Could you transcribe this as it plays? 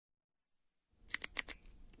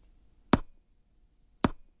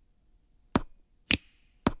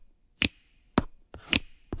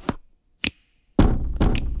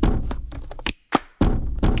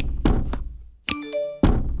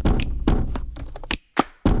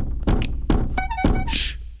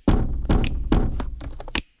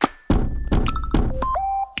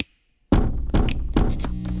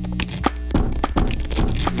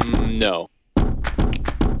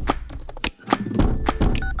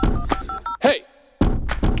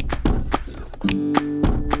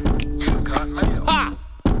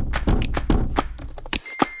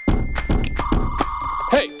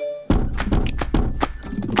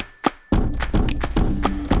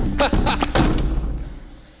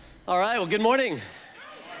All right, well, good morning.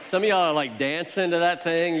 Some of y'all are like dancing to that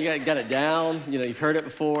thing. You got it down. You know, you've heard it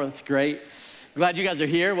before. That's great. Glad you guys are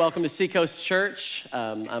here. Welcome to Seacoast Church.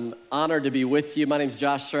 I'm honored to be with you. My name's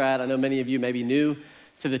Josh Surratt. I know many of you may be new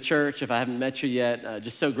to the church. If I haven't met you yet,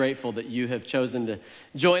 just so grateful that you have chosen to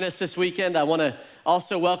join us this weekend. I want to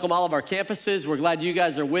also welcome all of our campuses. We're glad you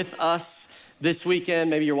guys are with us this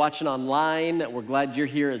weekend. Maybe you're watching online. We're glad you're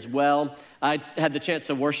here as well. I had the chance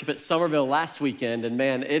to worship at Somerville last weekend, and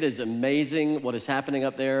man, it is amazing what is happening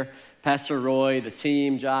up there. Pastor Roy, the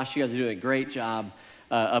team, Josh, you guys are doing a great job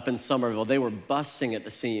up in Somerville. They were busting at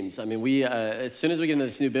the seams. I mean, as soon as we get into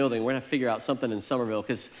this new building, we're going to figure out something in Somerville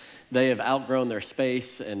because they have outgrown their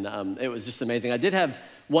space, and it was just amazing. I did have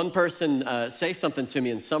one person say something to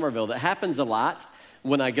me in Somerville that happens a lot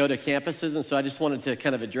when I go to campuses, and so I just wanted to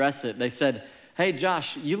kind of address it. They said, "Hey,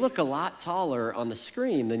 Josh, you look a lot taller on the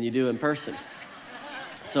screen than you do in person."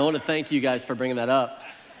 So I want to thank you guys for bringing that up.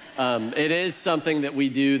 It is something that we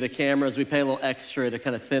do, the cameras, we pay a little extra to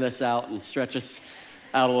kind of thin us out and stretch us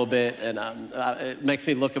out a little bit, and it makes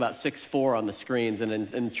me look about 6'4" on the screens, and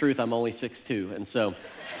in truth, I'm only 6'2", and so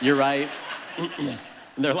you're right. And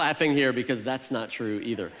they're laughing here because that's not true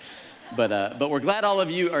either. But we're glad all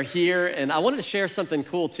of you are here, and I wanted to share something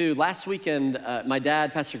cool too. Last weekend, my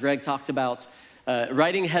dad, Pastor Greg, talked about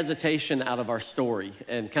writing hesitation out of our story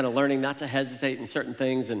and kind of learning not to hesitate in certain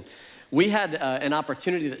things. And we had an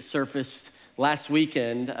opportunity that surfaced last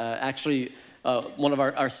weekend. Actually, one of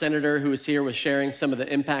our senator who was here was sharing some of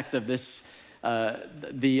the impact of this. I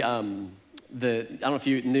don't know if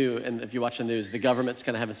you knew, and if you watch the news, the government's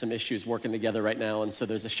kind of having some issues working together right now, and so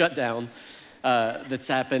there's a shutdown that's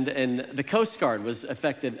happened, and the Coast Guard was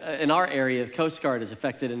affected. In our area, the Coast Guard is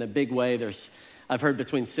affected in a big way. I've heard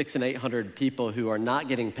between 600 and 800 people who are not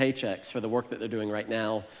getting paychecks for the work that they're doing right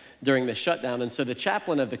now during the shutdown. And so the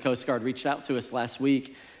chaplain of the Coast Guard reached out to us last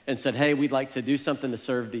week and said, "Hey, we'd like to do something to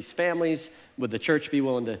serve these families. Would the church be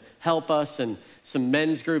willing to help us?" And some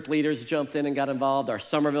men's group leaders jumped in and got involved. Our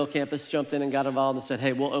Somerville campus jumped in and got involved and said,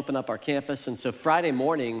 "Hey, we'll open up our campus." And so Friday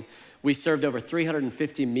morning, we served over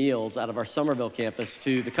 350 meals out of our Somerville campus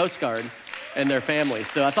to the Coast Guard and their families.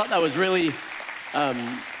 So I thought that was really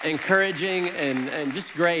encouraging and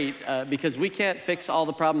just great because we can't fix all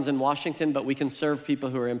the problems in Washington, but we can serve people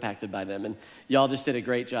who are impacted by them. And y'all just did a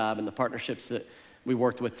great job in the partnerships that we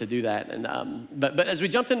worked with to do that. And but as we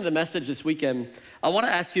jumped into the message this weekend, I want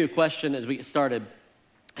to ask you a question as we get started.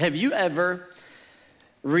 Have you ever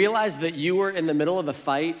realized that you were in the middle of a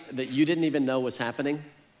fight that you didn't even know was happening?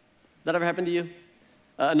 That ever happened to you?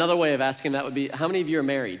 Another way of asking that would be, how many of you are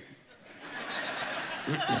married?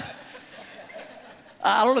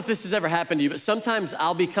 I don't know if this has ever happened to you, but sometimes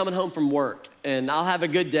I'll be coming home from work and I'll have a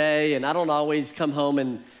good day, and I don't always come home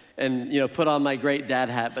and put on my great dad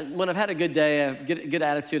hat. But when I've had a good day, I get a good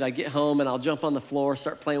attitude, I get home and I'll jump on the floor,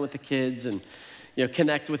 start playing with the kids and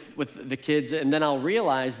connect with the kids, and then I'll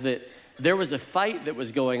realize that there was a fight that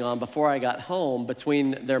was going on before I got home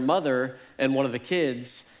between their mother and one of the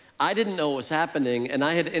kids. I didn't know what was happening, and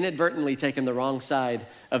I had inadvertently taken the wrong side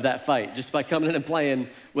of that fight just by coming in and playing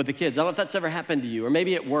with the kids. I don't know if that's ever happened to you, or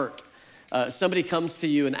maybe at work. Somebody comes to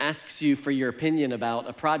you and asks you for your opinion about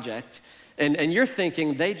a project, and you're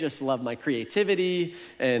thinking they just love my creativity,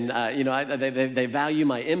 and they value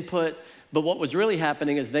my input. But what was really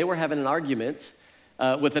happening is they were having an argument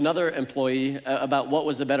with another employee about what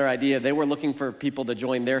was a better idea. They were looking for people to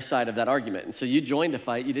join their side of that argument. And so you joined a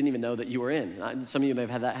fight you didn't even know that you were in. Some of you may have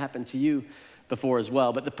had that happen to you before as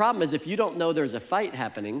well. But the problem is, if you don't know there's a fight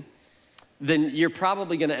happening, then you're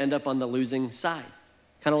probably going to end up on the losing side.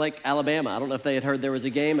 Kind of like Alabama. I don't know if they had heard there was a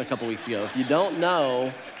game a couple weeks ago. If you don't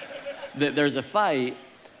know that there's a fight,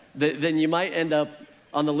 then you might end up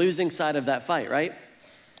on the losing side of that fight, right?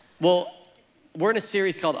 Well, we're in a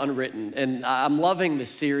series called Unwritten, and I'm loving this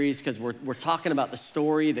series because we're talking about the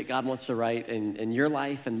story that God wants to write in your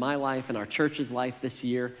life and my life and our church's life this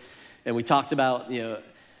year. And we talked about,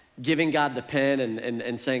 giving God the pen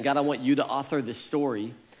and saying, "God, I want you to author this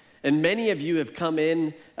story." And many of you have come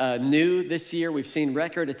in new this year. We've seen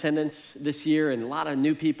record attendance this year, and a lot of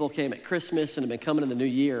new people came at Christmas and have been coming in the new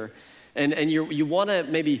year. And you want to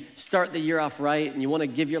maybe start the year off right, and you want to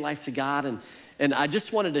give your life to God. And I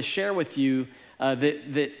just wanted to share with you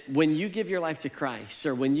that when you give your life to Christ,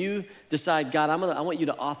 or when you decide, "God, I want you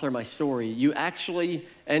to author my story," you actually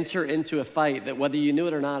enter into a fight that, whether you knew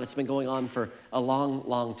it or not, it's been going on for a long,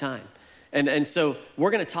 long time. And so we're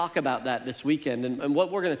going to talk about that this weekend. And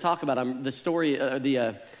what we're going to talk about, the story,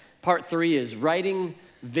 part 3 is writing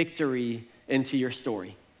victory into your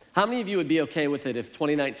story. How many of you would be okay with it if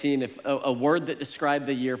 2019, if a word that described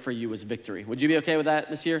the year for you was victory? Would you be okay with that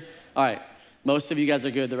this year? All right. Most of you guys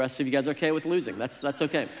are good. The rest of you guys are okay with losing. That's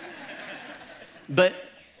okay. But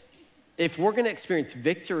if we're going to experience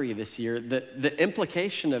victory this year, the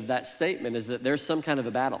implication of that statement is that there's some kind of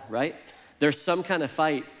a battle, right? There's some kind of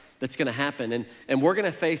fight that's going to happen. And we're going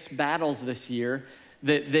to face battles this year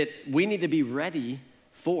that we need to be ready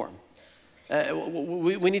for.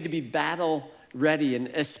 We need to be battle ready. And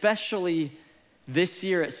especially this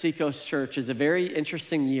year at Seacoast Church is a very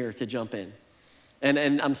interesting year to jump in.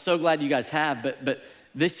 And I'm so glad you guys have. But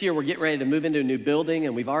this year we're getting ready to move into a new building,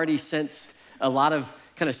 and we've already sensed a lot of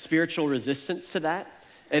kind of spiritual resistance to that.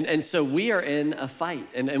 And so we are in a fight,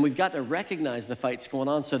 and we've got to recognize the fight's going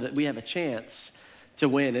on so that we have a chance to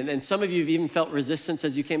win. And some of you have even felt resistance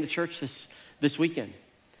as you came to church this weekend.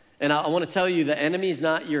 And I want to tell you, the enemy is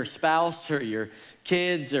not your spouse or your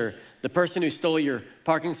kids or the person who stole your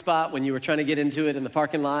parking spot when you were trying to get into it in the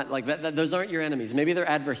parking lot. Like those aren't your enemies. Maybe they're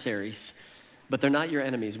adversaries, but they're not your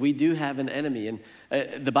enemies. We do have an enemy, and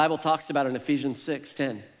the Bible talks about it in Ephesians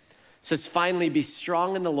 6:10. It says, finally, be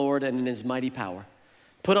strong in the Lord and in his mighty power.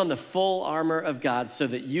 Put on the full armor of God so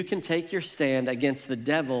that you can take your stand against the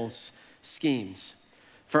devil's schemes.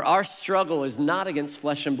 For our struggle is not against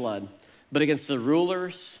flesh and blood, but against the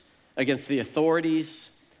rulers, against the authorities,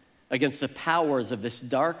 against the powers of this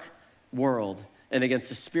dark world, and against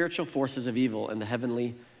the spiritual forces of evil in the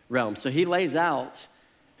heavenly realm. So he lays out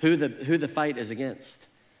who the fight is against.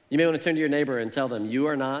 You may want to turn to your neighbor and tell them, you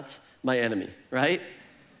are not my enemy, right?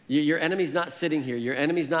 Your enemy's not sitting here. Your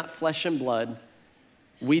enemy's not flesh and blood.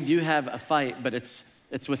 We do have a fight, but it's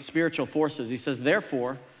with spiritual forces. He says,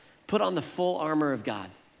 therefore, put on the full armor of God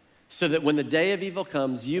so that when the day of evil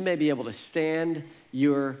comes, you may be able to stand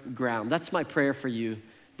your ground. That's my prayer for you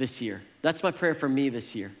this year. That's my prayer for me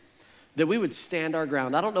this year, that we would stand our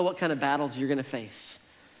ground. I don't know what kind of battles you're going to face.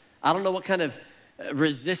 I don't know what kind of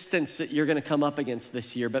resistance that you're going to come up against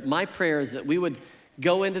this year, but my prayer is that we would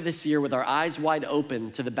go into this year with our eyes wide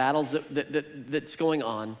open to the battles that's going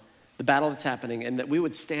on, the battle that's happening, and that we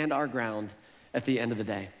would stand our ground at the end of the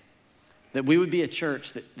day. That we would be a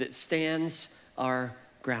church that stands our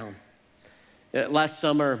ground. Last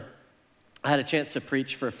summer, I had a chance to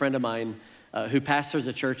preach for a friend of mine who pastors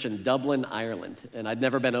a church in Dublin, Ireland. And I'd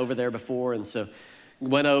never been over there before, and so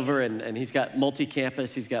went over, and he's got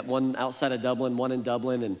multi-campus. He's got one outside of Dublin, one in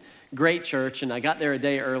Dublin, and great church. And I got there a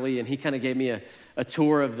day early, and he kind of gave me a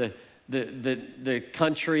tour of the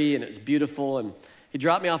country, and it was beautiful. And he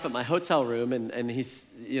dropped me off at my hotel room, and he's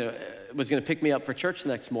was going to pick me up for church the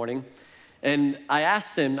next morning. And I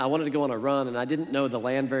asked him, I wanted to go on a run, and I didn't know the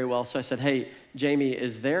land very well. So I said, hey, Jamie,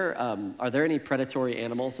 are there any predatory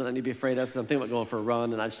animals that I need to be afraid of? Because I'm thinking about going for a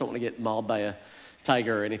run, and I just don't want to get mauled by a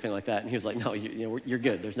tiger or anything like that. And he was like, no, you're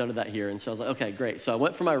good. There's none of that here. And so I was like, okay, great. So I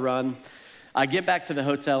went for my run. I get back to the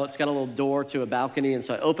hotel. It's got a little door to a balcony. And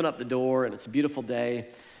so I open up the door, and it's a beautiful day.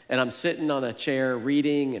 And I'm sitting on a chair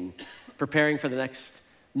reading and preparing for the next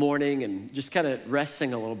morning and just kind of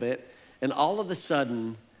resting a little bit. And all of a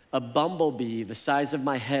sudden, a bumblebee the size of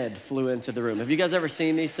my head flew into the room. Have you guys ever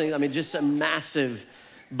seen these things? I mean, just a massive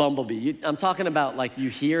bumblebee. I'm talking about like you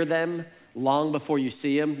hear them long before you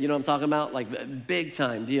see them. You know what I'm talking about? Like a big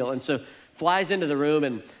time deal. And so flies into the room,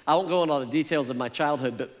 and I won't go into all the details of my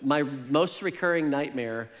childhood, but my most recurring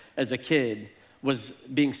nightmare as a kid was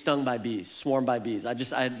being stung by bees, swarmed by bees.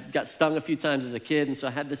 I got stung a few times as a kid, and so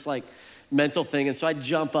I had this like mental thing. And so I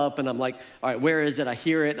jump up, and I'm like, all right, where is it? I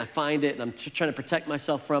hear it, and I find it, and I'm trying to protect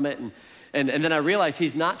myself from it. And then I realize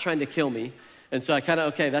he's not trying to kill me. And so I kind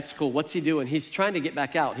of, okay, that's cool. What's he doing? He's trying to get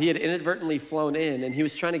back out. He had inadvertently flown in, and he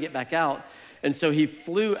was trying to get back out. And so he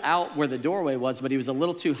flew out where the doorway was, but he was a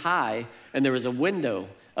little too high, and there was a window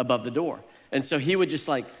above the door. And so he would just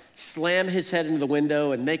like slam his head into the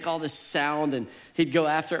window and make all this sound, and he'd go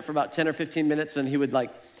after it for about 10 or 15 minutes, and he would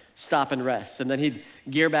like stop and rest. And then he'd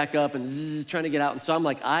gear back up and trying to get out. And so I'm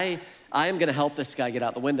like, I am going to help this guy get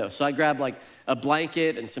out the window. So I grab like a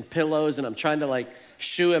blanket and some pillows, and I'm trying to like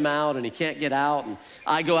shoo him out, and he can't get out. And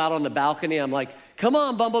I go out on the balcony. I'm like, come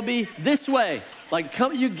on, Bumblebee, this way. Like,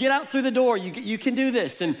 come, you get out through the door. You can do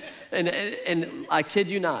this. And I kid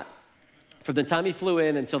you not, from the time he flew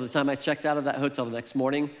in until the time I checked out of that hotel the next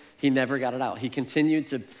morning, he never got it out. He continued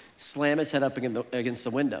to slam his head up against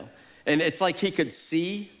the window. And it's like he could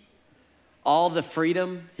see all the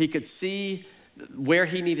freedom. He could see where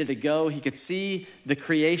he needed to go. He could see the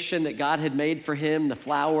creation that God had made for him, the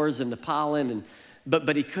flowers and the pollen,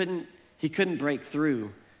 but he couldn't break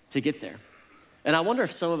through to get there. And I wonder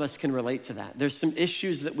if some of us can relate to that. There's some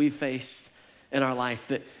issues that we've faced in our life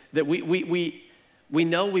that we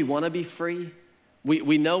know we want to be free.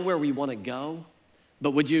 We know where we want to go,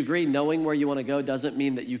 but would you agree knowing where you want to go doesn't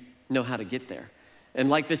mean that you know how to get there? And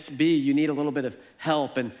like this bee, you need a little bit of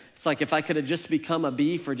help. And it's like if I could have just become a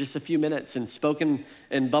bee for just a few minutes and spoken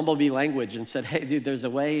in bumblebee language and said, hey, dude, there's a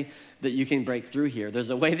way that you can break through here. There's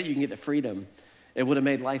a way that you can get to freedom. It would have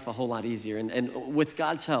made life a whole lot easier. And with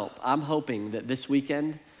God's help, I'm hoping that this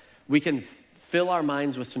weekend we can fill our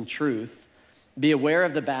minds with some truth, be aware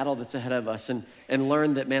of the battle that's ahead of us, and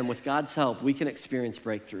learn that, man, with God's help, we can experience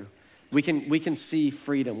breakthrough. We can see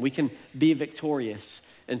freedom. We can be victorious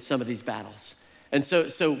in some of these battles. And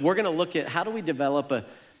so we're going to look at how do we develop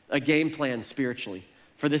a game plan spiritually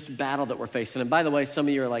for this battle that we're facing. And by the way, some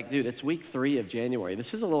of you are like, dude, it's week 3 of January.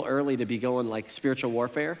 This is a little early to be going like spiritual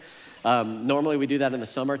warfare. Normally we do that in the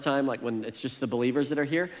summertime, like when it's just the believers that are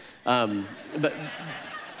here. But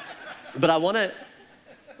I want to,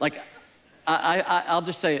 like, I'll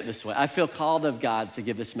just say it this way. I feel called of God to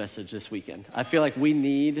give this message this weekend. I feel like we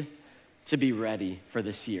need to be ready for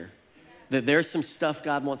this year. That there's some stuff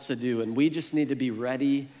God wants to do, and we just need to be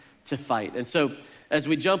ready to fight. And so as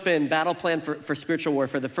we jump in, battle plan for spiritual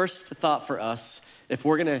warfare, the first thought for us, if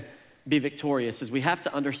we're going to be victorious, is we have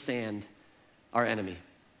to understand our enemy.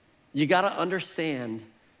 You got to understand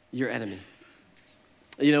your enemy.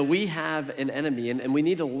 You know, we have an enemy, and we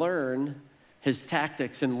need to learn his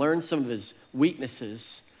tactics and learn some of his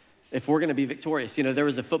weaknesses if we're going to be victorious. You know, there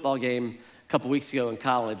was a football game a couple weeks ago in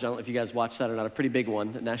college. I don't know if you guys watched that or not, a pretty big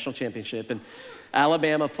one, a national championship. And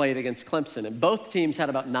Alabama played against Clemson. And both teams had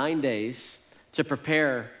about 9 days to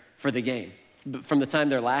prepare for the game, from the time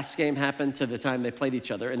their last game happened to the time they played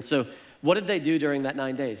each other. And so what did they do during that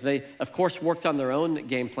 9 days? They, of course, worked on their own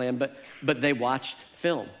game plan, but they watched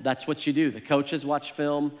film. That's what you do. The coaches watch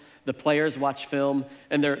film, the players watch film,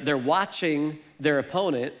 and they're watching their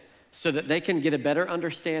opponent so that they can get a better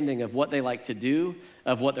understanding of what they like to do,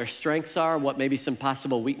 of what their strengths are, what maybe some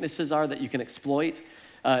possible weaknesses are that you can exploit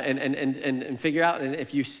and figure out. And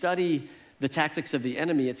if you study the tactics of the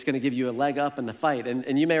enemy, it's going to give you a leg up in the fight.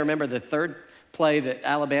 And you may remember the third play that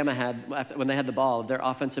Alabama had when they had the ball, their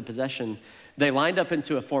offensive possession. They lined up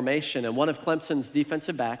into a formation, and one of Clemson's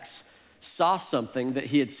defensive backs saw something that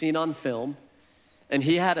he had seen on film, and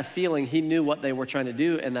he had a feeling he knew what they were trying to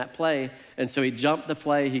do in that play, and so he jumped the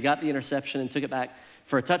play, he got the interception and took it back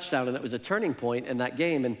for a touchdown, and it was a turning point in that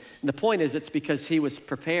game. And the point is, it's because he was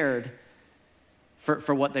prepared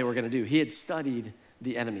for what they were going to do. He had studied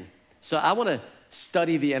the enemy. So I want to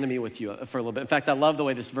study the enemy with you for a little bit. In fact, I love the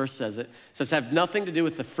way this verse says it. It says, have nothing to do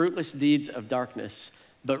with the fruitless deeds of darkness,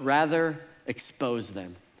 but rather expose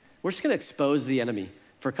them. We're just going to expose the enemy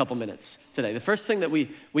for a couple minutes today. The first thing that we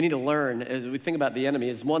need to learn as we think about the enemy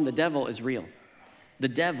is, one, the devil is real. The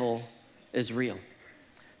devil is real.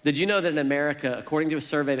 Did you know that in America, according to a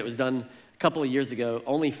survey that was done a couple of years ago,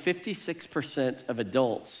 only 56% of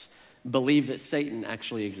adults believe that Satan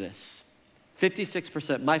actually exists?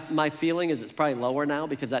 56%. My feeling is it's probably lower now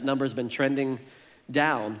because that number has been trending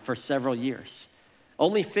down for several years.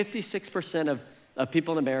 Only 56% of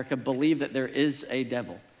people in America believe that there is a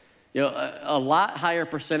devil. You know, a lot higher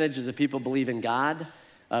percentages of people believe in God,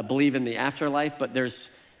 believe in the afterlife, but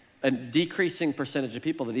there's a decreasing percentage of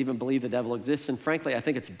people that even believe the devil exists. And frankly, I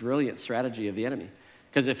think it's a brilliant strategy of the enemy.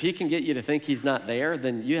 Because if he can get you to think he's not there,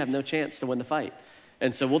 then you have no chance to win the fight.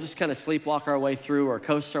 And so we'll just kind of sleepwalk our way through or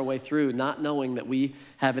coast our way through, not knowing that we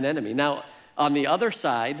have an enemy. Now, on the other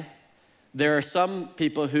side, there are some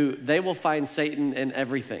people who they will find Satan in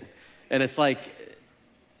everything. And it's like,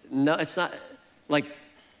 no, it's not like,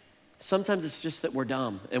 sometimes it's just that we're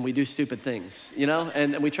dumb and we do stupid things, you know?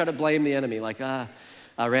 And we try to blame the enemy, like, I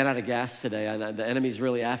ran out of gas today, and the enemy's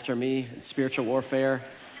really after me. It's spiritual warfare.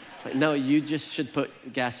 Like, no, you just should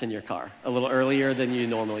put gas in your car a little earlier than you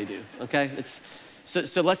normally do, okay?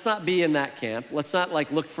 So let's not be in that camp. Let's not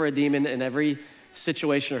like look for a demon in every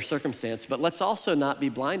situation or circumstance, but let's also not be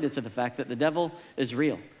blinded to the fact that the devil is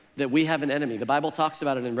real, that we have an enemy. The Bible talks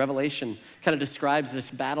about it in Revelation, kind of describes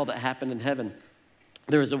this battle that happened in heaven.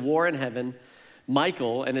 There was a war in heaven.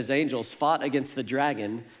 Michael and his angels fought against the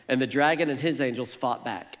dragon, and the dragon and his angels fought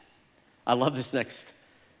back. I love this next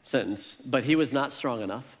sentence. But he was not strong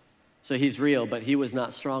enough. So he's real, but he was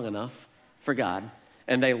not strong enough for God,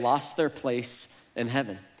 and they lost their place in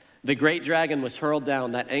heaven. The great dragon was hurled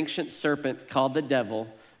down, that ancient serpent called the devil,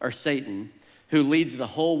 or Satan, who leads the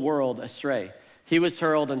whole world astray. He was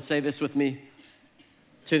hurled, and say this with me,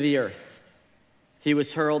 to the earth. He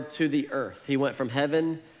was hurled to the earth. He went from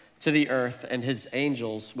heaven to the earth, and his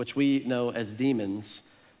angels, which we know as demons,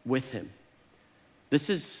 with him. This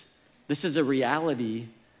is a reality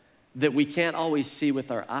that we can't always see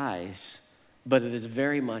with our eyes, but it is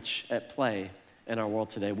very much at play in our world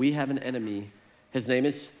today. We have an enemy. His name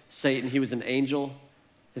is Satan. He was an angel.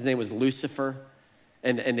 His name was Lucifer,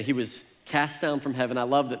 and he was cast down from heaven. I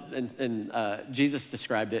love that, and Jesus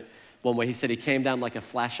described it one way. He said he came down like a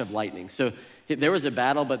flash of lightning. So there was a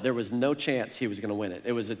battle, but there was no chance he was going to win it.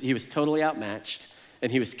 He was totally outmatched,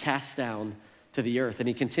 and he was cast down to the earth. And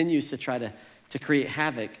he continues to try to create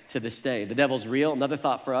havoc to this day. The devil's real. Another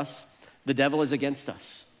thought for us, the devil is against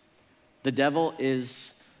us. The devil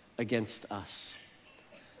is against us.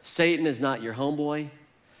 Satan is not your homeboy.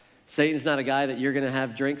 Satan's not a guy that you're going to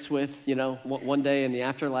have drinks with, one day in the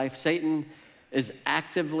afterlife. Satan is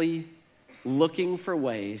actively looking for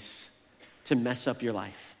ways to mess up your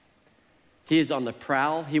life. He is on the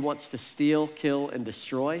prowl. He wants to steal, kill, and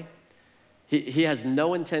destroy. He has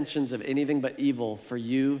no intentions of anything but evil for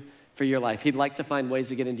you, for your life. He'd like to find ways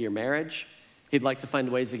to get into your marriage. He'd like to find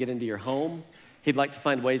ways to get into your home. He'd like to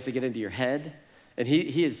find ways to get into your head. And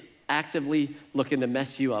he is actively looking to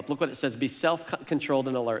mess you up. Look what it says, be self-controlled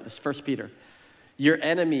and alert. This is 1 Peter. Your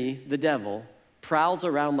enemy, the devil, prowls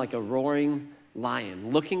around like a roaring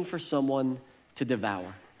lion, looking for someone to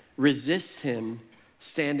devour. Resist him,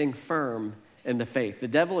 standing firm in the faith. The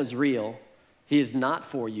devil is real. He is not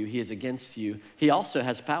for you. He is against you. He also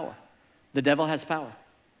has power. The devil has power.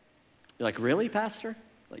 You're like, really, Pastor?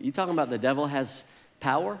 Like, you talking about the devil has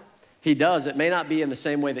power? He does. It may not be in the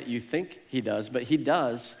same way that you think he does, but he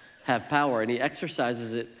does have power, and he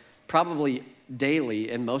exercises it probably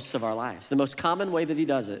daily in most of our lives. The most common way that he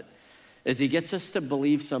does it is he gets us to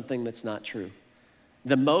believe something that's not true.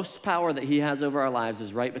 The most power that he has over our lives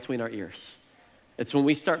is right between our ears. It's when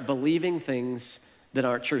we start believing things that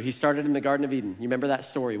aren't true. He started in the Garden of Eden. You remember that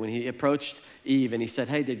story when he approached Eve and he said,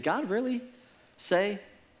 hey, did God really say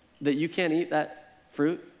that you can't eat that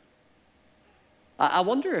fruit? I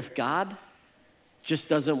wonder if God just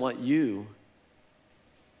doesn't want you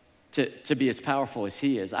to be as powerful as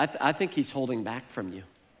he is. I think he's holding back from you.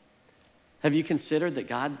 Have you considered that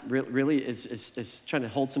God really is trying to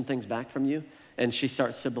hold some things back from you? And she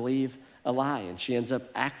starts to believe a lie, and she ends up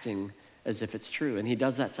acting as if it's true. And he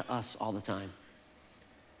does that to us all the time.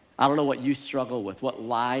 I don't know what you struggle with, what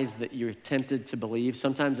lies that you're tempted to believe.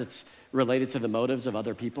 Sometimes it's related to the motives of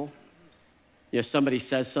other people. Somebody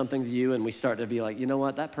says something to you, and we start to be like, you know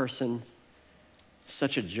what, that person is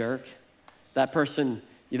such a jerk. That person,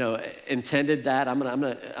 intended that. I'm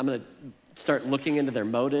gonna start looking into their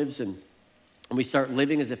motives, and we start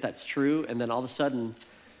living as if that's true, and then all of a sudden,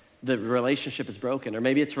 the relationship is broken. Or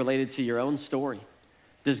maybe it's related to your own story.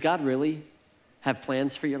 Does God really have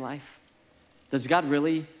plans for your life? Does God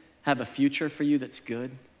really have a future for you that's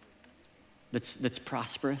good, that's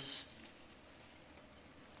prosperous?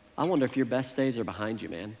 I wonder if your best days are behind you,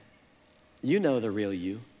 man. You know the real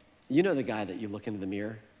you. You know the guy that you look into the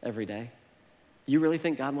mirror every day. You really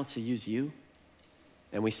think God wants to use you?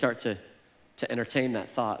 And we start to entertain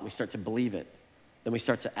that thought, and we start to believe it. Then we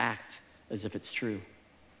start to act as if it's true.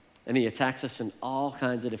 And he attacks us in all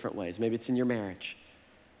kinds of different ways. Maybe it's in your marriage.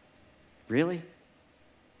 Really?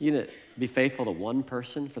 You gonna be faithful to one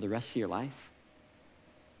person for the rest of your life?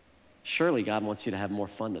 Surely God wants you to have more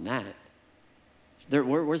fun than that.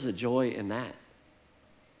 Where's the joy in that?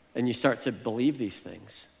 And you start to believe these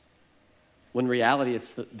things. When in reality,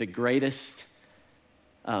 it's the greatest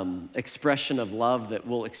expression of love that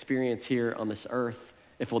we'll experience here on this earth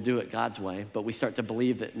if we'll do it God's way. But we start to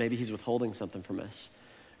believe that maybe he's withholding something from us.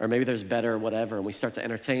 Or maybe there's better or whatever, and we start to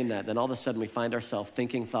entertain that. Then all of a sudden we find ourselves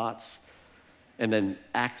thinking thoughts and then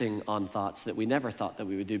acting on thoughts that we never thought that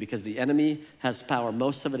we would do, because the enemy has power.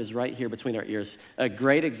 Most of it is right here between our ears. A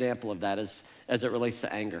great example of that is as it relates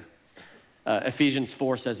to anger. Ephesians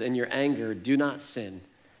 4 says, in your anger, do not sin.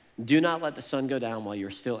 Do not let the sun go down while you're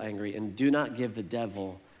still angry, and do not give the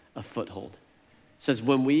devil a foothold. It says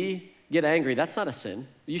when we get angry, that's not a sin.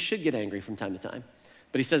 You should get angry from time to time.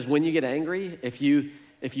 But he says when you get angry, if you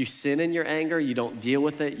sin in your anger, you don't deal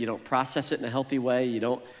with it, you don't process it in a healthy way, you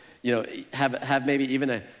don't have maybe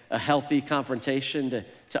even a healthy confrontation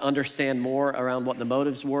to understand more around what the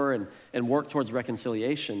motives were and work towards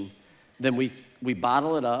reconciliation, then we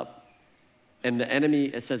bottle it up, and the enemy,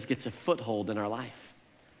 it says, gets a foothold in our life.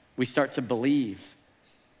 We start to believe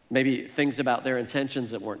maybe things about their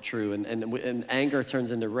intentions that weren't true, and anger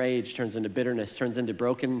turns into rage, turns into bitterness, turns into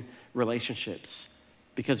broken relationships,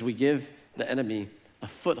 because we give the enemy a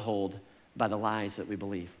foothold by the lies that we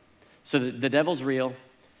believe. So the devil's real.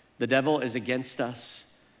 The devil is against us.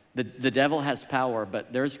 The devil has power,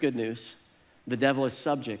 but there's good news. The devil is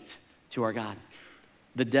subject to our God.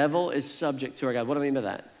 The devil is subject to our God. What do I mean by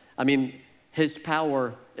that? I mean, his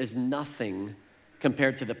power is nothing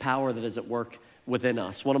compared to the power that is at work within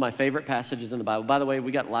us. One of my favorite passages in the Bible. By the way,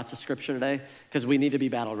 we got lots of scripture today because we need to be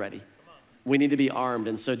battle ready. we need to be armed.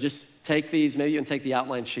 And so just take these, maybe you can take the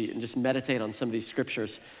outline sheet and just meditate on some of these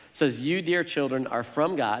scriptures. It says, you, dear children, are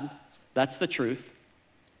from God. That's the truth.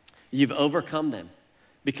 You've overcome them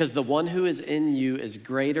because the one who is in you is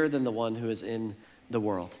greater than the one who is in the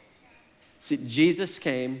world. See, Jesus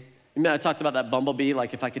came. I talked about that bumblebee,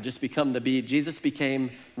 like if I could just become the bee. Jesus became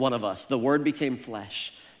one of us. The Word became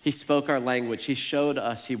flesh. He spoke our language. He showed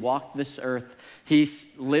us. He walked this earth. He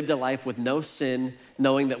lived a life with no sin,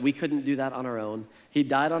 knowing that we couldn't do that on our own. He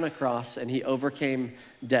died on a cross, and he overcame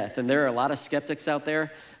death. And there are a lot of skeptics out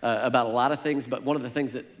there about a lot of things, but one of the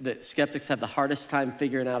things that skeptics have the hardest time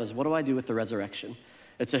figuring out is, what do I do with the resurrection?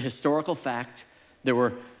 It's a historical fact. There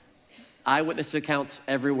were eyewitness accounts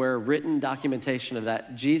everywhere, written documentation of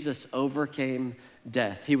that. Jesus overcame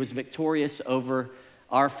death. He was victorious over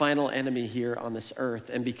our final enemy here on this earth.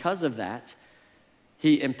 And because of that,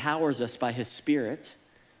 he empowers us by his Spirit,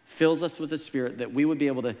 fills us with the Spirit that we would be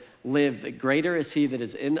able to live, that greater is he that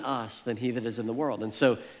is in us than he that is in the world. And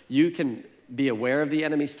so you can be aware of the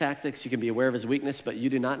enemy's tactics, you can be aware of his weakness, but you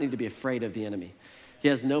do not need to be afraid of the enemy. He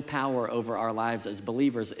has no power over our lives as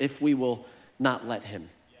believers if we will not let him,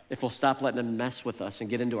 if we'll stop letting him mess with us and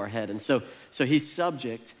get into our head. And so he's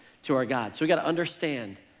subject to our God. So we got to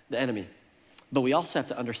understand the enemy. But we also have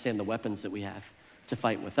to understand the weapons that we have to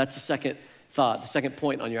fight with. That's the second thought. The second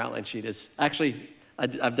point on your outline sheet is, actually,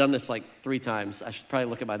 I've done this like 3 times. I should probably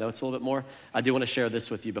look at my notes a little bit more. I do want to share this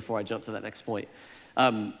with you before I jump to that next point.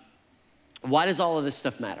 Why does all of this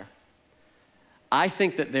stuff matter? I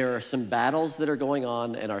think that there are some battles that are going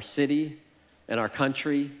on in our city, in our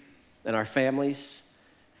country, in our families,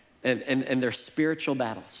 and they're spiritual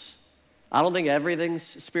battles. I don't think everything's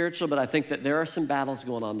spiritual, but I think that there are some battles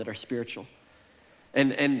going on that are spiritual.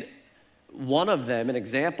 And one of them, an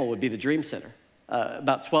example, would be the Dream Center.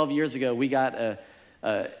 About 12 years ago, we got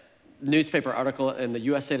a newspaper article in the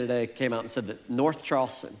USA Today came out and said that North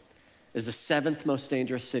Charleston is the 7th most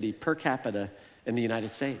dangerous city per capita in the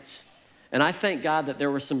United States. And I thank God that there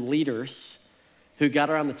were some leaders who got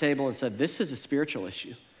around the table and said, this is a spiritual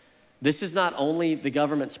issue. This is not only the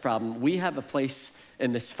government's problem. We have a place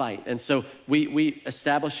in this fight. And so we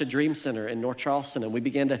established a Dream Center in North Charleston, and we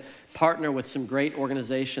began to partner with some great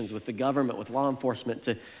organizations, with the government, with law enforcement,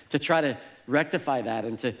 to try to rectify that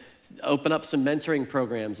and to open up some mentoring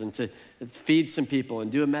programs and to feed some people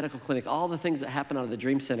and do a medical clinic, all the things that happen out of the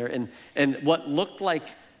Dream Center. And what looked like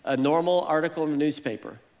a normal article in the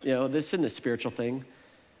newspaper, this isn't a spiritual thing.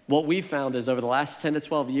 What we found is over the last 10 to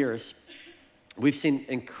 12 years, we've seen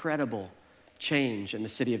incredible change in the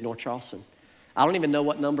city of North Charleston. I don't even know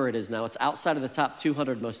what number it is now. It's outside of the top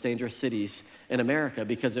 200 most dangerous cities in America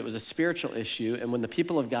because it was a spiritual issue. And when the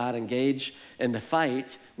people of God engage in the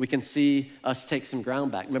fight, we can see us take some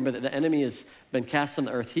ground back. Remember that the enemy has been cast on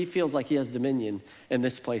the earth. He feels like he has dominion in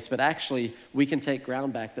this place, but actually we can take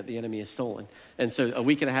ground back that the enemy has stolen. And so a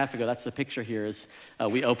week and a half ago, that's the picture here, is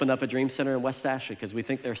we opened up a Dream Center in West Ashley because we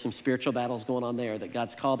think there's some spiritual battles going on there that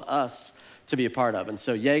God's called us to be a part of. And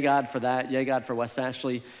so yay God for that, yay God for West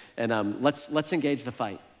Ashley, and let's engage the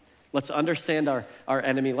fight. Let's understand our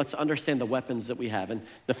enemy. Let's understand the weapons that we have. And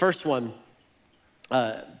the first one,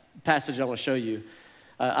 passage I want to show you,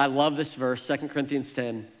 I love this verse, 2 Corinthians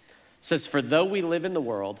 10, says, for though we live in the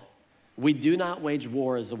world, we do not wage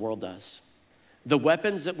war as the world does. The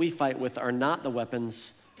weapons that we fight with are not the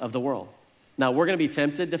weapons of the world. Now, we're going to be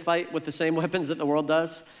tempted to fight with the same weapons that the world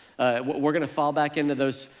does. We're going to fall back into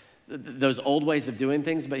those old ways of doing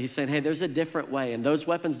things, but he's saying, hey, there's a different way, and those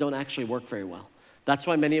weapons don't actually work very well. That's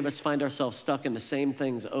why many of us find ourselves stuck in the same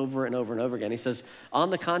things over and over and over again. He says,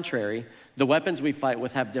 on the contrary, the weapons we fight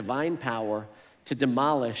with have divine power to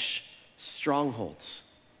demolish strongholds.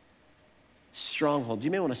 Strongholds.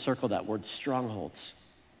 You may want to circle that word, strongholds.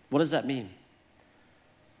 What does that mean?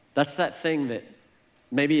 That's that thing that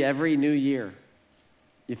maybe every new year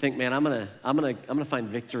you think, man, I'm gonna find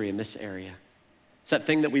victory in this area. It's that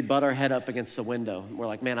thing that we butt our head up against the window. We're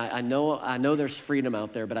like, man, I know there's freedom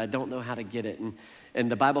out there, but I don't know how to get it.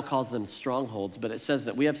 And the Bible calls them strongholds, but it says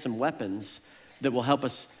that we have some weapons that will help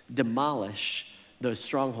us demolish those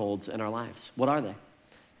strongholds in our lives. What are they?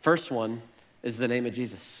 First one is the name of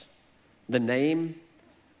Jesus. The name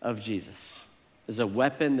of Jesus is a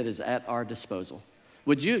weapon that is at our disposal.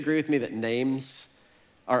 Would you agree with me that names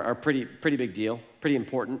are pretty big deal, pretty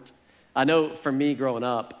important? I know for me growing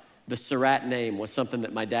up, the Surratt name was something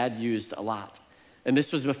that my dad used a lot. And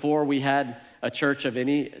this was before we had a church of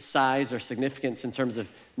any size or significance in terms of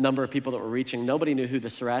number of people that were reaching. Nobody knew who the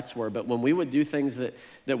Surratts were, but when we would do things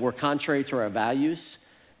that were contrary to our values,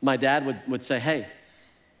 my dad would say, hey,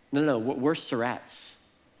 no, we're Surratts.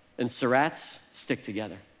 And Surratts stick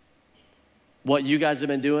together. What you guys have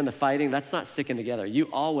been doing, the fighting, that's not sticking together. You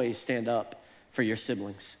always stand up for your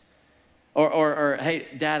siblings. Or hey,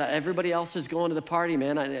 Dad, everybody else is going to the party,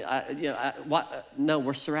 man. No,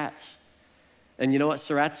 we're Surratts. And you know what?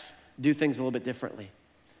 Surratts do things a little bit differently.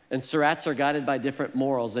 And Surratts are guided by different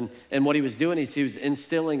morals. And what he was doing is he was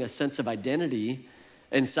instilling a sense of identity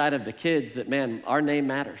inside of the kids that, man, our name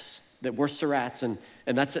matters, that we're Surratts, and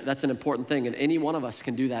that's an important thing. And any one of us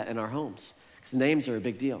can do that in our homes because names are a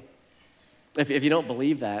big deal. If you don't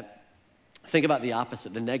believe that, think about the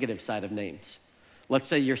opposite, the negative side of names. Let's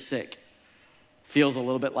say you're sick. Feels a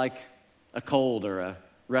little bit like a cold or a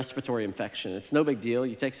respiratory infection. It's no big deal.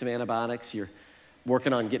 You take some antibiotics, you're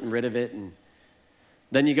working on getting rid of it, and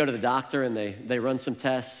then you go to the doctor and they run some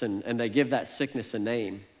tests and they give that sickness a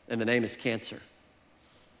name, and the name is cancer.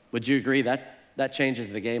 Would you agree that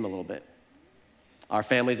changes the game a little bit? Our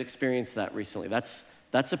family's experienced that recently. That's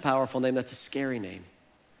a powerful name. That's a scary name.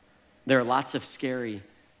 There are lots of scary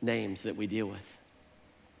names that we deal with.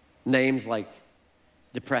 Names like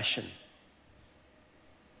depression,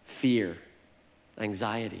 fear,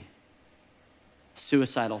 anxiety,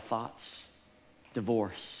 suicidal thoughts,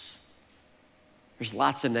 divorce. There's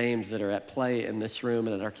lots of names that are at play in this room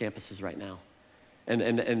and at our campuses right now.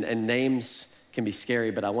 And names can be scary,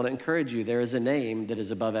 but I want to encourage you, there is a name that is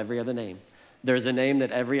above every other name. There's a name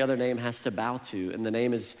that every other name has to bow to, and the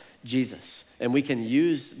name is Jesus. And we can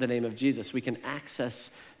use the name of Jesus. We can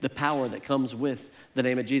access the power that comes with the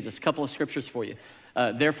name of Jesus. A couple of scriptures for you.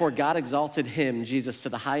 Therefore, God exalted him, Jesus, to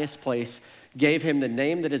the highest place, gave him the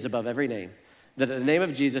name that is above every name, that at the name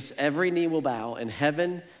of Jesus, every knee will bow in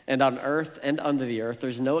heaven and on earth and under the earth.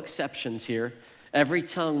 There's no exceptions here. Every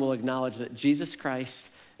tongue will acknowledge that Jesus Christ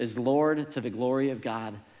is Lord to the glory of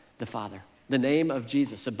God the Father. The name of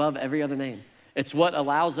Jesus, above every other name. It's what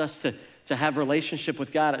allows us to have relationship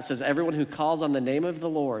with God. It says, everyone who calls on the name of the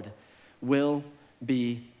Lord will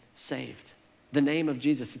be saved. The name of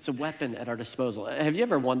Jesus, it's a weapon at our disposal. Have you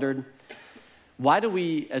ever wondered, why do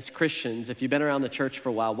we as Christians, if you've been around the church for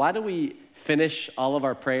a while, why do we finish all of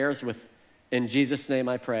our prayers with, in Jesus' name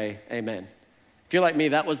I pray, amen? If you're like me,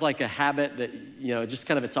 that was like a habit that, just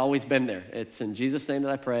kind of, it's always been there. It's in Jesus' name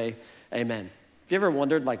that I pray, amen. Have you ever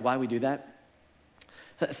wondered like why we do that?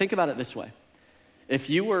 Think about it this way. If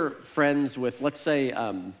you were friends with, let's say,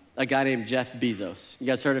 a guy named Jeff Bezos. You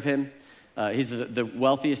guys heard of him? He's the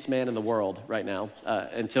wealthiest man in the world right now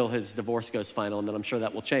until his divorce goes final, and then I'm sure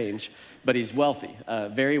that will change. But he's wealthy,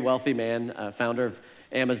 very wealthy man, founder of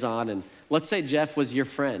Amazon. And let's say Jeff was your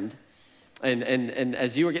friend, and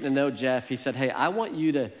as you were getting to know Jeff, he said, "Hey, I want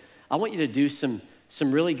you to do some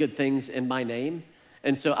really good things in my name,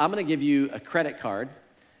 and so I'm going to give you a credit card,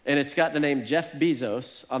 and it's got the name Jeff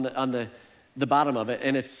Bezos on the bottom of it,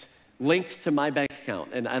 and it's linked to my bank account,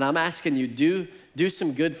 and I'm asking you, do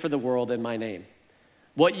some good for the world in my name."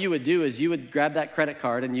 What you would do is you would grab that credit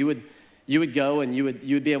card and you would go and you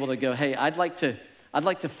would be able to go, "Hey, I'd like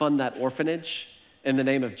to fund that orphanage in the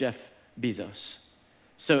name of Jeff Bezos.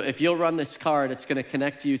 So if you'll run this card, it's going to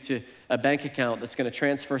connect you to a bank account that's going to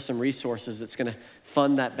transfer some resources that's going to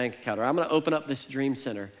fund that bank account. Or I'm going to open up this dream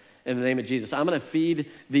center in the name of Jesus. I'm going to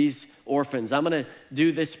feed these orphans. I'm going to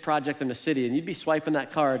do this project in the city." And you'd be swiping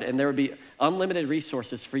that card, and there would be unlimited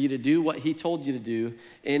resources for you to do what he told you to do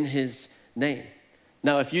in his name.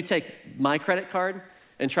 Now, if you take my credit card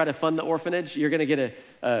and try to fund the orphanage, you're going to get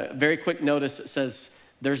a very quick notice that says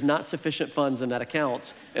there's not sufficient funds in that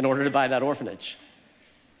account in order to buy that orphanage.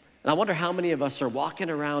 And I wonder how many of us are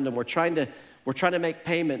walking around and we're trying to make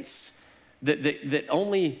payments that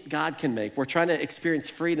only God can make. We're trying to experience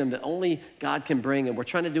freedom that only God can bring, and we're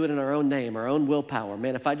trying to do it in our own name, our own willpower.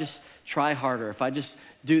 Man, if I just try harder, if I just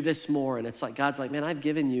do this more, and it's like God's like, "Man, I've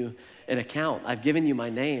given you an account. I've given you my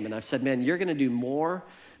name, and I've said, man, you're going to do more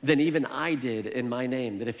than even I did in my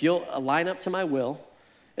name. That if you'll line up to my will,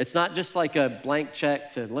 it's not just like a blank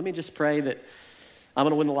check to let me just pray that I'm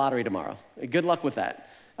going to win the lottery tomorrow. Good luck with that.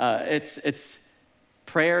 It's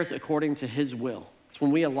prayers according to his will. It's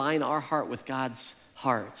when we align our heart with God's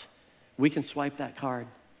heart, we can swipe that card.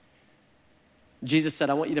 Jesus said,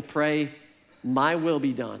 "I want you to pray, my will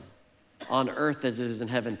be done on earth as it is in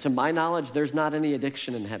heaven." To my knowledge, there's not any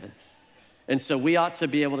addiction in heaven. And so we ought to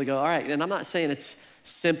be able to go, all right, and I'm not saying it's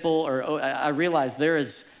simple I realize there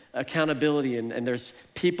is accountability and there's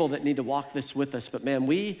people that need to walk this with us, but man,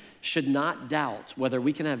 we should not doubt whether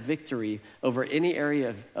we can have victory over any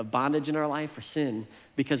area of bondage in our life or sin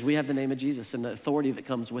because we have the name of Jesus and the authority that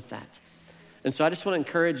comes with that. And so I just want to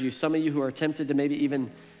encourage you, some of you who are tempted to maybe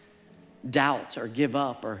even doubt or give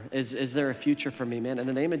up, or is there a future for me? Man, in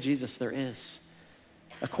the name of Jesus, there is.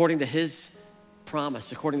 According to his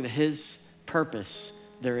promise, according to his purpose,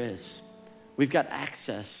 there is. We've got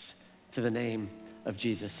access to the name of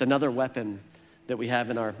Jesus. Another weapon that we have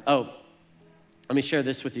in our, let me share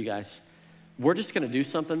this with you guys. We're just gonna do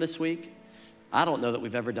something this week. I don't know that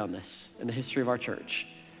we've ever done this in the history of our church,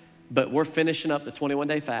 but we're finishing up the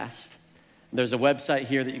 21-day fast. There's a website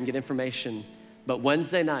here that you can get information, but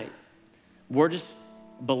Wednesday night, we're just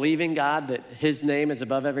believing God that his name is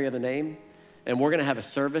above every other name, and we're gonna have a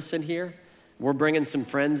service in here. We're bringing some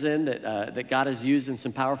friends in that God has used in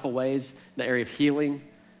some powerful ways, in the area of healing,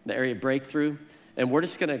 the area of breakthrough, and we're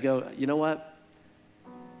just gonna go, you know what?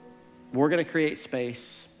 We're gonna create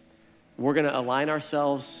space. We're gonna align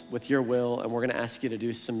ourselves with your will, and we're gonna ask you to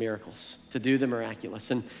do some miracles, to do the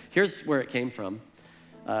miraculous. And here's where it came from.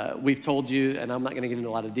 We've told you, and I'm not gonna get into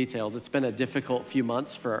a lot of details, it's been a difficult few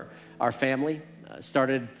months for our family.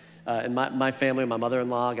 Started in my family, my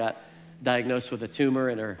mother-in-law got diagnosed with a tumor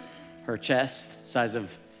in her chest, size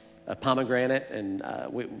of a pomegranate, and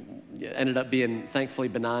we ended up being thankfully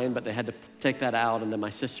benign, but they had to take that out. And then my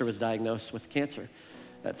sister was diagnosed with cancer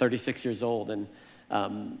at 36 years old. And,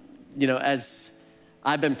 as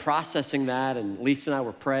I've been processing that, and Lisa and I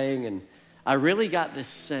were praying, and I really got this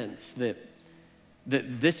sense that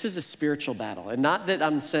this is a spiritual battle. And not that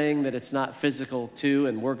I'm saying that it's not physical too,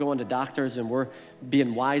 and we're going to doctors and we're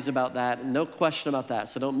being wise about that, no question about that,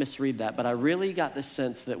 so don't misread that. But I really got this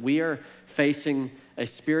sense that we are facing a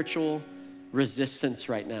spiritual resistance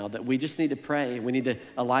right now, that we just need to pray. We need to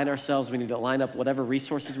align ourselves. We need to line up whatever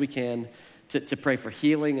resources we can to pray for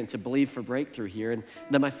healing and to believe for breakthrough here. And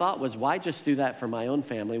then my thought was, why just do that for my own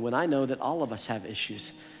family when I know that all of us have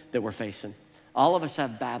issues that we're facing? All of us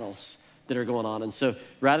have battles that are going on. And so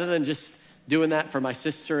rather than just doing that for my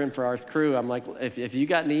sister and for our crew, I'm like, if you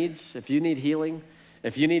got needs, if you need healing,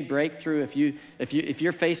 if you need breakthrough, if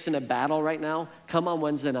you're facing a battle right now, come on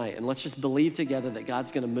Wednesday night and let's just believe together that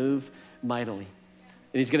God's gonna move mightily.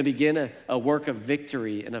 And he's gonna begin a work of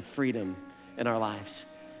victory and of freedom in our lives.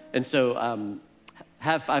 And so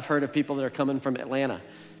I've heard of people that are coming from Atlanta.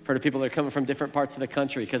 I've heard of people that are coming from different parts of the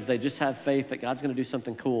country because they just have faith that God's gonna do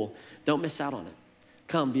something cool. Don't miss out on it.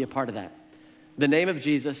 Come, be a part of that. The name of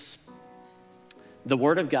Jesus, the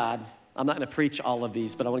word of God. I'm not gonna preach all of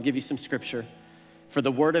these, but I wanna give you some scripture. For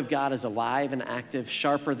the word of God is alive and active,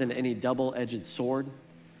 sharper than any double-edged sword.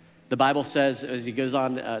 The Bible says, as he goes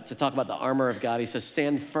on to talk about the armor of God, he says,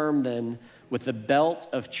 stand firm then with the belt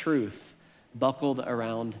of truth buckled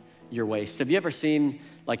around your waist. Have you ever seen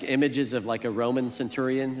like images of like a Roman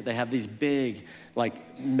centurion? They have these big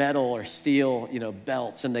like metal or steel,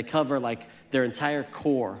 belts, and they cover like their entire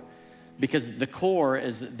core, because the core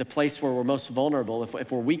is the place where we're most vulnerable.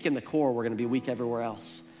 If we're weak in the core, we're gonna be weak everywhere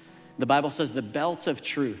else. The Bible says the belt of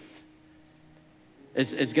truth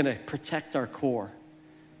is gonna protect our core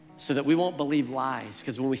so that we won't believe lies,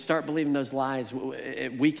 because when we start believing those lies,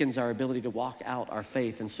 it weakens our ability to walk out our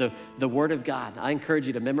faith. And so the word of God, I encourage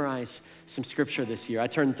you to memorize some scripture this year. I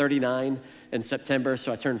turned 39 in September,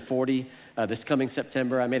 so I turned 40 this coming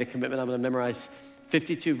September. I made a commitment, I'm gonna memorize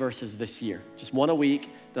 52 verses this year, just one a week,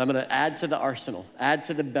 that I'm gonna add to the arsenal, add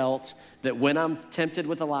to the belt, that when I'm tempted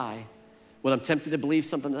with a lie, when I'm tempted to believe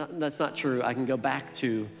something that's not true, I can go back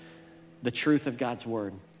to the truth of God's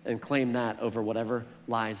word and claim that over whatever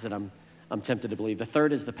lies that I'm tempted to believe. The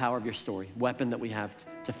third is the power of your story, weapon that we have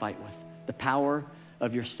to fight with. The power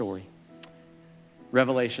of your story.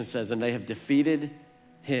 Revelation says, and they have defeated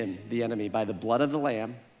him, the enemy, by the blood of the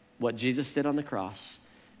Lamb, what Jesus did on the cross,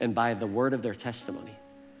 and by the word of their testimony.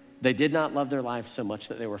 They did not love their lives so much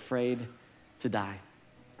that they were afraid to die.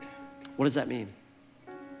 What does that mean?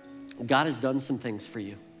 God has done some things for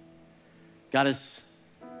you. God has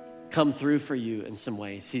come through for you in some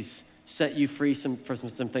ways. He's set you free for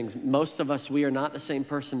some things. Most of us, we are not the same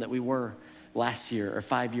person that we were last year or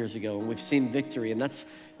 5 years ago, and we've seen victory, and that's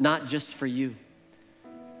not just for you.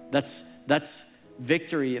 That's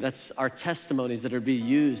victory, that's our testimonies that are being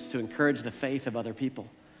used to encourage the faith of other people.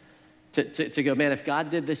 To go, man, if God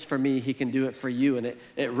did this for me, he can do it for you. And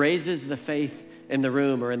it raises the faith in the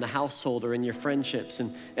room or in the household or in your friendships.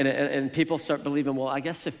 And people start believing, well, I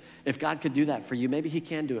guess if God could do that for you, maybe he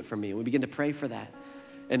can do it for me. And we begin to pray for that.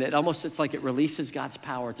 And it's like it releases God's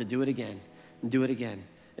power to do it again and do it again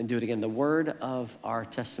and do it again. The word of our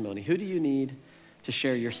testimony. Who do you need to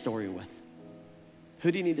share your story with?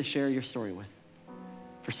 Who do you need to share your story with?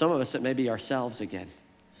 For some of us, it may be ourselves again.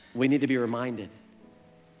 We need to be reminded.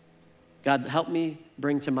 God, help me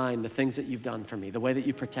bring to mind the things that you've done for me, the way that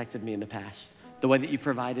you protected me in the past, the way that you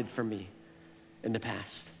provided for me in the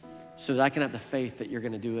past, so that I can have the faith that you're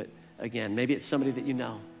gonna do it again. Maybe it's somebody that you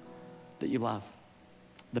know, that you love.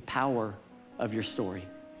 The power of your story.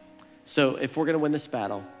 So if we're gonna win this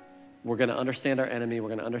battle, We're going to understand our enemy. We're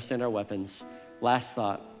going to understand our weapons. Last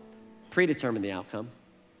thought, predetermine the outcome.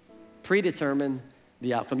 Predetermine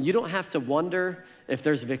the outcome. You don't have to wonder if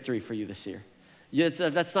there's victory for you this year.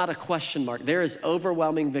 That's not a question mark. There is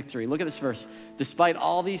overwhelming victory. Look at this verse. Despite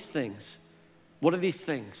all these things, what are these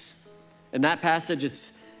things? In that passage,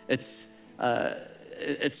 it's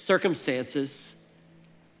circumstances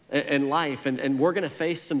in life, and we're going to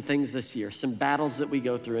face some things this year, some battles that we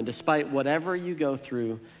go through. And despite whatever you go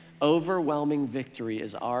through, overwhelming victory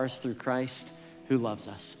is ours through Christ who loves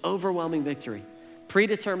us. Overwhelming victory.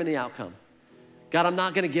 Predetermine the outcome. God, I'm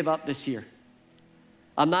not going to give up this year.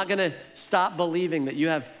 I'm not going to stop believing that you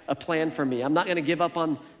have a plan for me. I'm not going to give up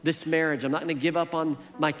on this marriage. I'm not going to give up on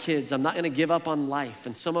my kids. I'm not going to give up on life.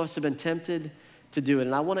 And some of us have been tempted to do it.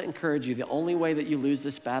 And I want to encourage you, the only way that you lose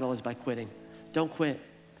this battle is by quitting. Don't quit.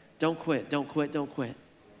 Don't quit. Don't quit. Don't quit.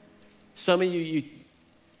 Some of you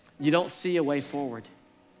don't see a way forward.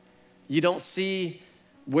 You don't see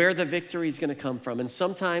where the victory is going to come from. And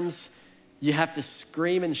sometimes you have to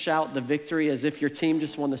scream and shout the victory as if your team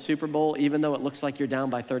just won the Super Bowl, even though it looks like you're down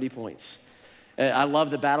by 30 points. I love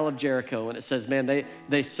the Battle of Jericho, and it says, man,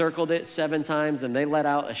 they circled it 7 times, and they let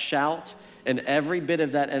out a shout, and every bit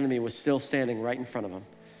of that enemy was still standing right in front of them.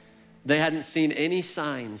 They hadn't seen any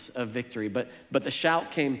signs of victory, but the shout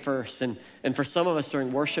came first. And for some of us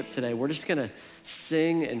during worship today, we're just going to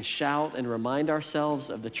sing and shout and remind ourselves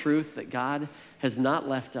of the truth that God has not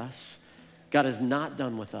left us. God is not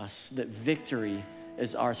done with us, that victory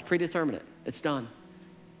is ours. Predeterminate. It's done.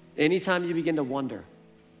 Anytime you begin to wonder,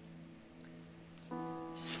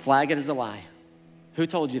 flag it as a lie. Who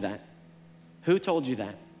told you that? Who told you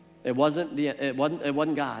that? It wasn't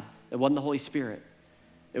God. It wasn't the Holy Spirit.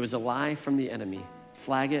 It was a lie from the enemy.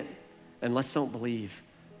 Flag it, and let's don't believe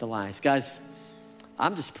the lies. Guys,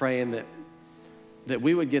 I'm just praying that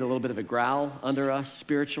we would get a little bit of a growl under us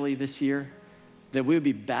spiritually this year, that we would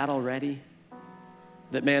be battle ready,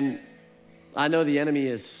 that, man, I know the enemy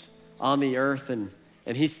is on the earth, and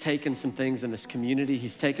he's taken some things in this community.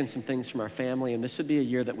 He's taken some things from our family, and this would be a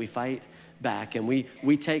year that we fight back, and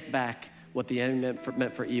we take back what the enemy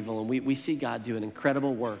meant for evil, and we see God do an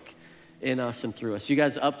incredible work in us and through us. You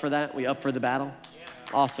guys up for that? We up for the battle?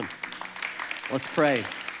 Yeah. Awesome. Let's pray.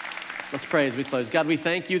 Let's pray as we close. God, we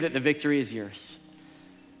thank you that the victory is yours.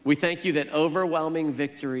 We thank you that overwhelming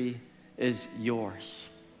victory is yours.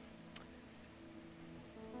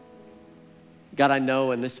 God, I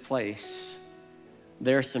know in this place,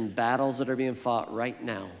 there are some battles that are being fought right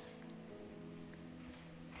now.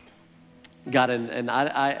 God, and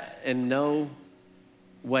I in no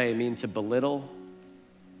way mean to belittle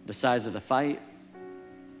the size of the fight,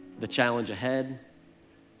 the challenge ahead,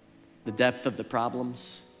 the depth of the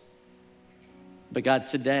problems. But God,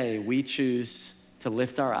 today we choose to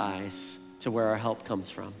lift our eyes to where our help comes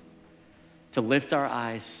from, to lift our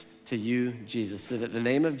eyes to you, Jesus, so that at the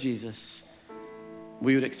name of Jesus,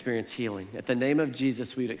 we would experience healing. At the name of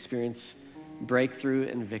Jesus, we would experience breakthrough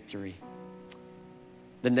and victory.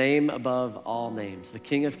 The name above all names, the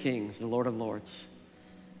King of Kings, the Lord of Lords.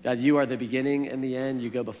 God, you are the beginning and the end. You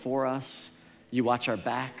go before us. You watch our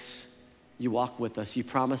backs. You walk with us. You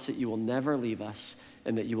promise that you will never leave us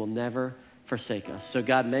and that you will never forsake us. So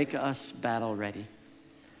God, make us battle ready.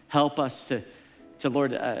 Help us to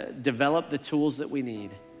Lord, develop the tools that we need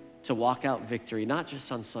to walk out victory, not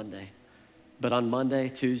just on Sunday, but on Monday,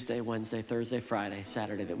 Tuesday, Wednesday, Thursday, Friday,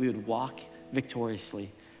 Saturday, that we would walk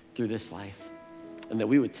victoriously through this life and that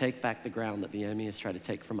we would take back the ground that the enemy has tried to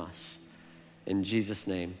take from us. In Jesus'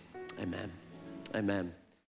 name, amen. Amen.